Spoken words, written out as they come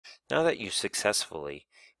Now that you've successfully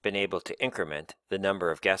been able to increment the number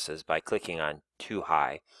of guesses by clicking on too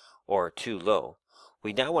high or too low,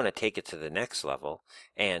 we now want to take it to the next level,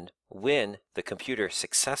 and when the computer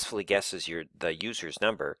successfully guesses the user's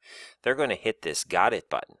number, they're going to hit this Got It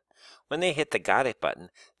button. When they hit the Got It button,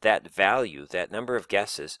 that value, that number of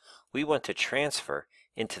guesses, we want to transfer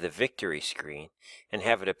into the victory screen and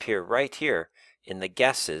have it appear right here in the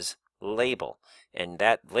guesses label, and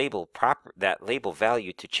that label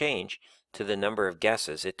value to change to the number of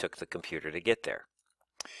guesses it took the computer to get there.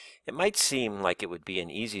 It might seem like it would be an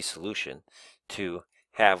easy solution to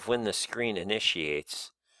have, when the screen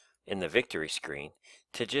initiates in the victory screen,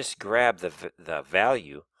 to just grab the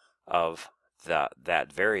value of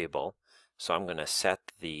that variable. So I'm going to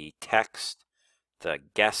set the text, the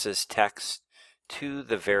guesses text, to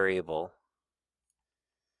the variable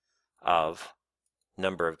of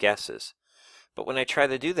number of guesses. But when I try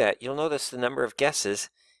to do that, you'll notice the number of guesses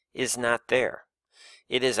is not there.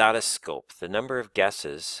 It is out of scope. The number of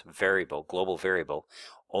guesses variable, global variable,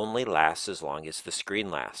 only lasts as long as the screen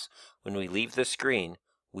lasts. When we leave the screen,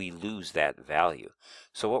 we lose that value.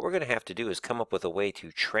 So what we're going to have to do is come up with a way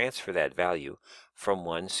to transfer that value from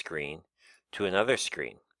one screen to another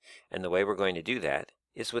screen. And the way we're going to do that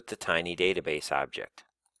is with the TinyDB object.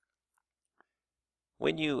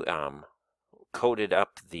 When you coded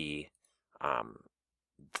up the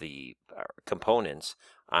components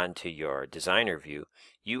onto your designer view,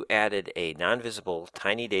 you added a non-visible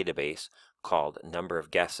tiny database called number of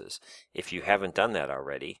guesses. If you haven't done that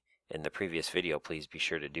already in the previous video, please be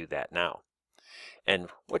sure to do that now. And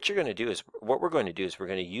what we're going to do is we're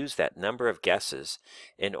going to use that number of guesses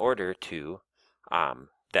in order to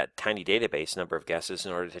that tiny database number of guesses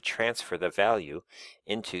in order to transfer the value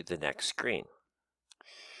into the next screen.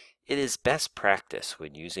 It is best practice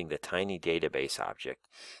when using the TinyDB object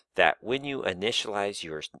that when you initialize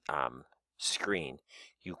your screen,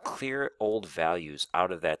 you clear old values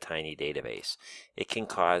out of that tiny database. It can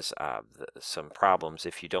cause some problems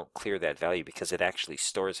if you don't clear that value, because it actually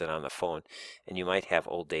stores it on the phone, and you might have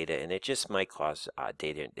old data, and it just might cause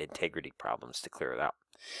data integrity problems to clear it out.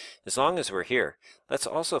 As long as we're here, let's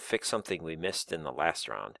also fix something we missed in the last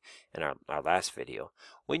round, in our last video.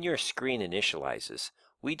 When your screen initializes,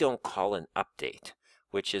 we don't call an update,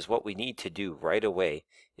 which is what we need to do right away.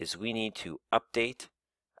 Is we need to update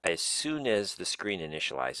as soon as the screen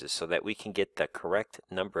initializes so that we can get the correct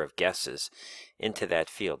number of guesses into that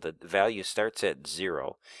field. The value starts at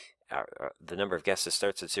 0. The number of guesses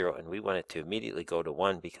starts at 0, and we want it to immediately go to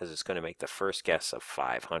 1 because it's going to make the first guess of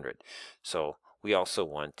 500. So we also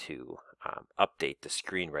want to update the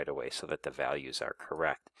screen right away so that the values are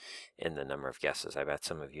correct in the number of guesses. I bet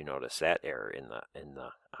some of you noticed that error in the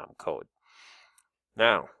code.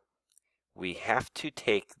 Now, we have to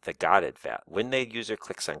take the Got It value. When the user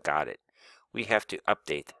clicks on Got It, we have to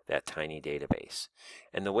update that tiny database.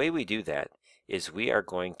 And the way we do that is we are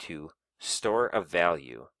going to store a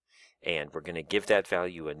value, and we're going to give that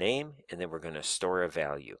value a name, and then we're going to store a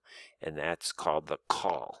value, and that's called the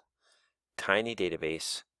call.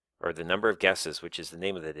 TinyDB, or the number of guesses, which is the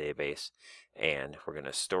name of the database, and we're going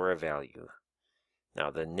to store a value. Now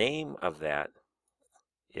the name of that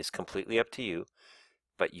is completely up to you,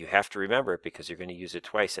 but you have to remember it because you're going to use it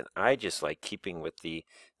twice, and I just like keeping with the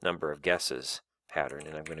number of guesses pattern,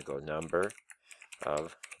 and I'm going to go number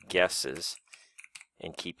of guesses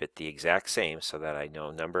and keep it the exact same so that I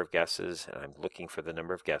know number of guesses, and I'm looking for the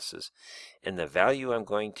number of guesses, and the value I'm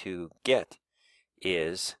going to get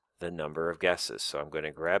is the number of guesses. So I'm going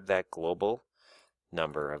to grab that global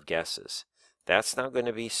number of guesses. That's now going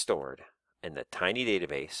to be stored in the tiny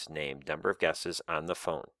database named number of guesses on the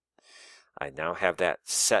phone. I now have that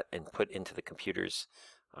set and put into the computer's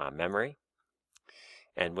memory,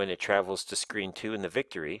 and when it travels to screen 2 in the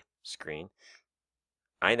victory screen,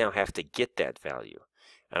 I now have to get that value,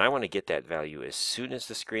 and I want to get that value as soon as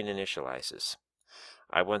the screen initializes.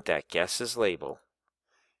 I want that guesses label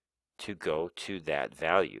to go to that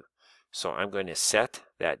value. So I'm going to set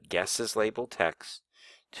that guesses label text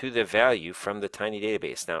to the value from the tiny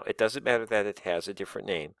database. Now, it doesn't matter that it has a different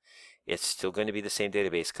name. It's still going to be the same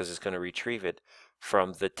database because it's going to retrieve it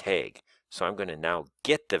from the tag. So I'm going to now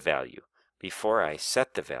get the value. Before I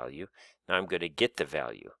set the value, now I'm going to get the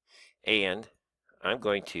value. And I'm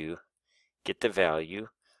going to get the value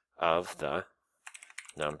of the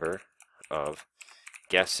number of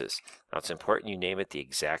guesses. Now, it's important you name it the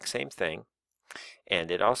exact same thing. And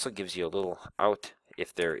it also gives you a little out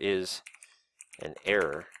if there is an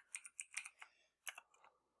error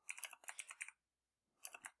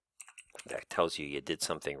that tells you you did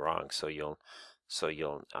something wrong, so you'll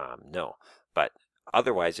know. But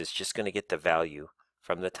otherwise, it's just going to get the value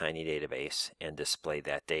from the Tiny database and display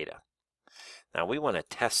that data. Now we want to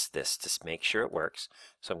test this to make sure it works,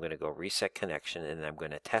 so I'm going to go reset connection and I'm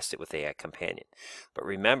going to test it with AI Companion. But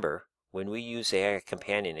remember, when we use AI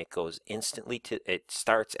Companion, it goes instantly it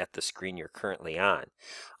starts at the screen you're currently on.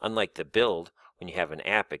 Unlike the build, when you have an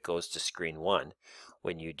app, it goes to screen 1.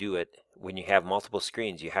 When you do it, when you have multiple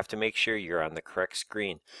screens, you have to make sure you're on the correct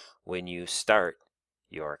screen when you start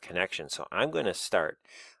your connection. So I'm going to start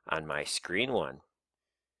on my screen 1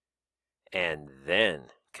 and then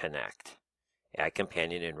connect AI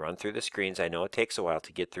Companion and run through the screens. I know it takes a while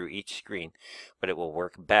to get through each screen, but it will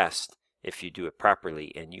work best if you do it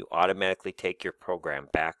properly and you automatically take your program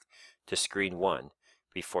back to screen 1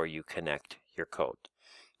 before you connect your code.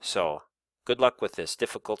 So good luck with this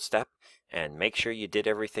difficult step, and make sure you did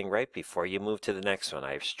everything right before you move to the next one.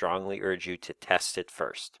 I strongly urge you to test it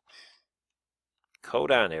first.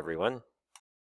 Code on, everyone.